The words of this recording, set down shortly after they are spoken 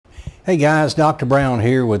Hey guys, Dr. Brown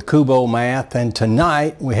here with Kubo Math, and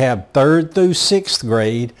tonight we have 3rd through 6th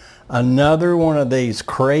grade, another one of these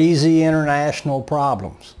crazy international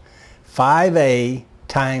problems. 5a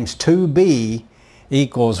times 2b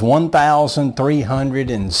equals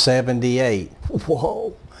 1,378.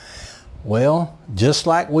 Whoa! Well, just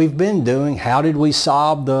like we've been doing, how did we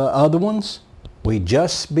solve the other ones? We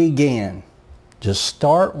just began. Just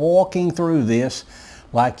start walking through this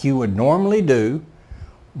like you would normally do.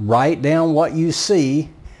 Write down what you see,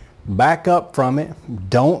 back up from it,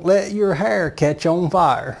 don't let your hair catch on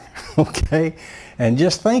fire, okay? And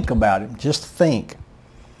just think about it, just think.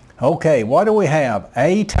 Okay, what do we have?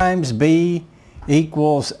 A times B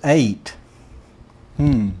equals 8.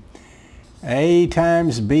 A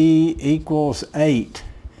times B equals 8.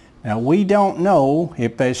 Now we don't know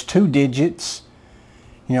if there's 2 digits,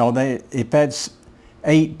 you know, if that's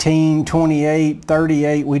 18, 28,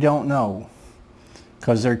 38, we don't know,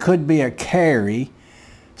 because there could be a carry.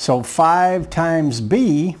 So 5 times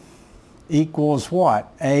B equals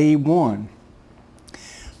what? A1.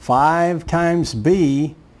 5 times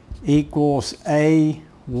B equals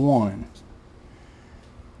A1.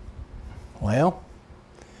 Well,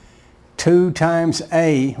 2 times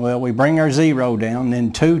A, well, we bring our 0 down,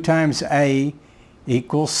 then 2 times A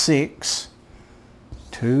equals 6.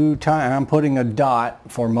 2 times, I'm putting a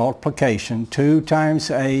dot for multiplication. 2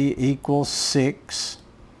 times A equals 6.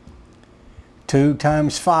 2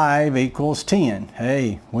 times 5 equals 10.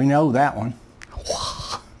 Hey, we know that one.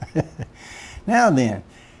 Now then,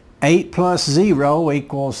 8 plus 0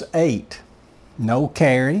 equals 8. No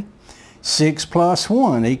carry. 6 plus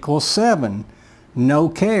 1 equals 7. No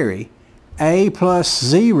carry. A plus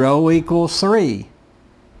 0 equals 3.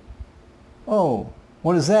 Oh,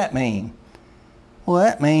 what does that mean? Well,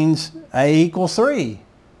 that means A equals 3.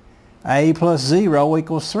 A plus 0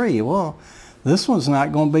 equals 3. Well, this one's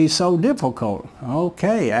not going to be so difficult.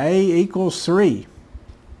 Okay, A equals 3.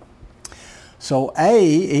 So A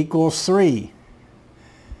equals 3.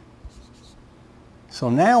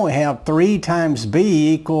 So now we have 3 times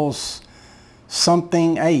B equals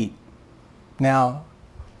something 8. Now,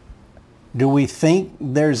 do we think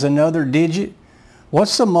there's another digit?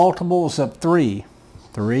 What's the multiples of 3?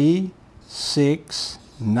 3, 6,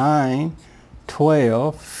 9,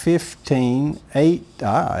 12, 15,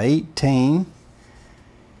 18.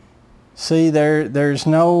 See, there's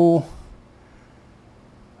no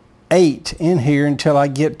 8 in here until I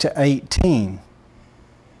get to 18.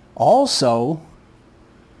 Also,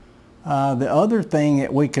 the other thing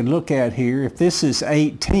that we could look at here, if this is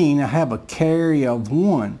 18, I have a carry of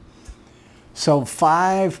 1. So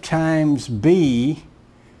 5 times B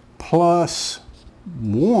plus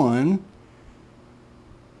 1,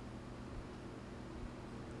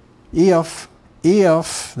 if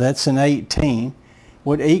that's an 18,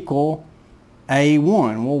 would equal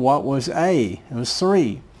A1. Well, what was A? It was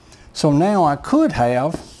 3. So now I could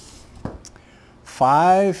have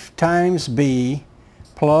 5 times B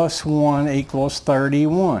plus 1 equals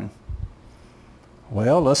 31.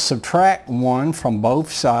 Well, let's subtract 1 from both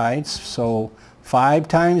sides. So 5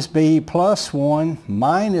 times B plus 1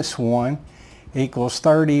 minus 1 equals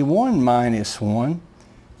 31 minus 1.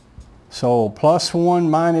 So plus 1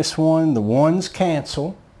 minus 1, the 1's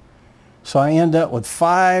cancel. So I end up with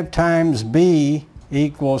 5 times B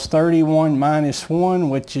equals 31 minus 1,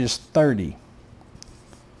 which is 30.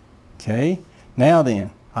 Okay, now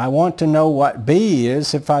then, I want to know what B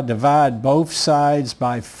is if I divide both sides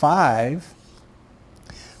by 5.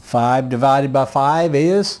 5 divided by 5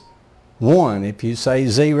 is 1. If you say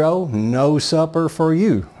 0, no supper for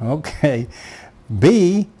you. Okay,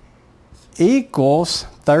 B equals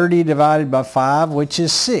 30 divided by 5, which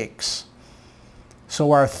is 6.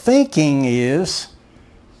 So our thinking is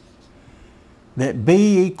that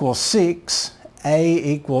B equals 6,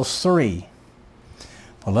 A equals 3.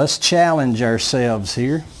 Well, let's challenge ourselves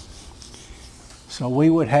here. So we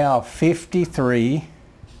would have 53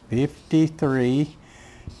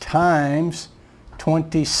 times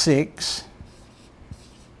 26,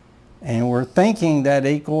 and we're thinking that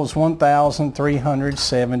equals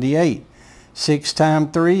 1,378. 6 times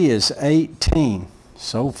 3 is 18.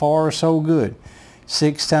 So far, so good.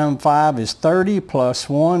 6 times 5 is 30, plus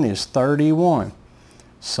 1 is 31.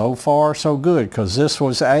 So far, so good, because this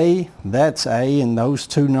was A, that's A, and those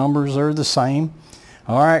two numbers are the same.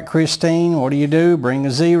 All right, Christine, what do? Bring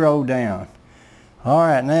a 0 down. All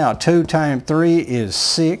right, now 2 times 3 is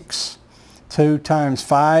 6. 2 times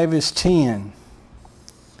 5 is 10.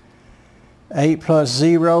 8 plus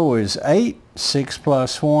 0 is 8. 6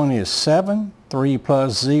 plus 1 is 7. 3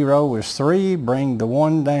 plus 0 is 3. Bring the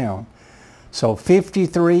 1 down. So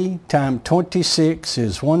 53 times 26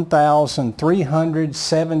 is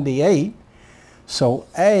 1,378. So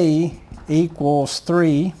A equals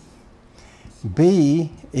 3,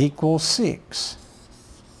 B equals 6.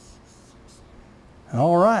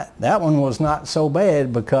 All right, that one was not so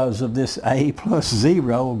bad because of this A plus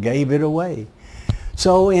 0 gave it away.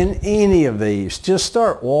 So in any of these, just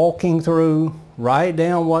start walking through, write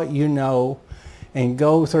down what you know, and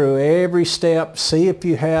go through every step. See if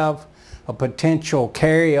you have a potential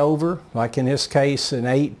carryover, like in this case an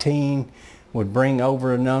 18 would bring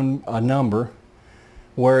over a number,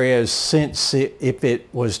 whereas since if it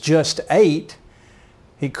was just 8,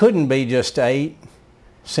 it couldn't be just 8.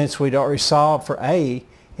 Since we'd already solved for A,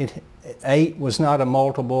 8 was not a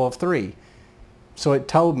multiple of 3. So it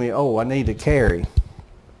told me, oh, I need a carry.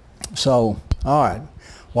 So, all right,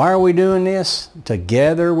 why are we doing this?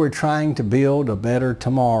 Together we're trying to build a better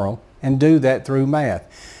tomorrow and do that through math.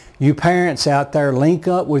 You parents out there, link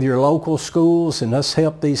up with your local schools and let's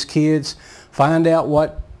help these kids find out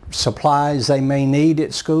what supplies they may need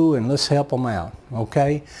at school and let's help them out,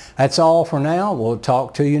 okay? That's all for now. We'll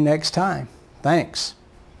talk to you next time. Thanks.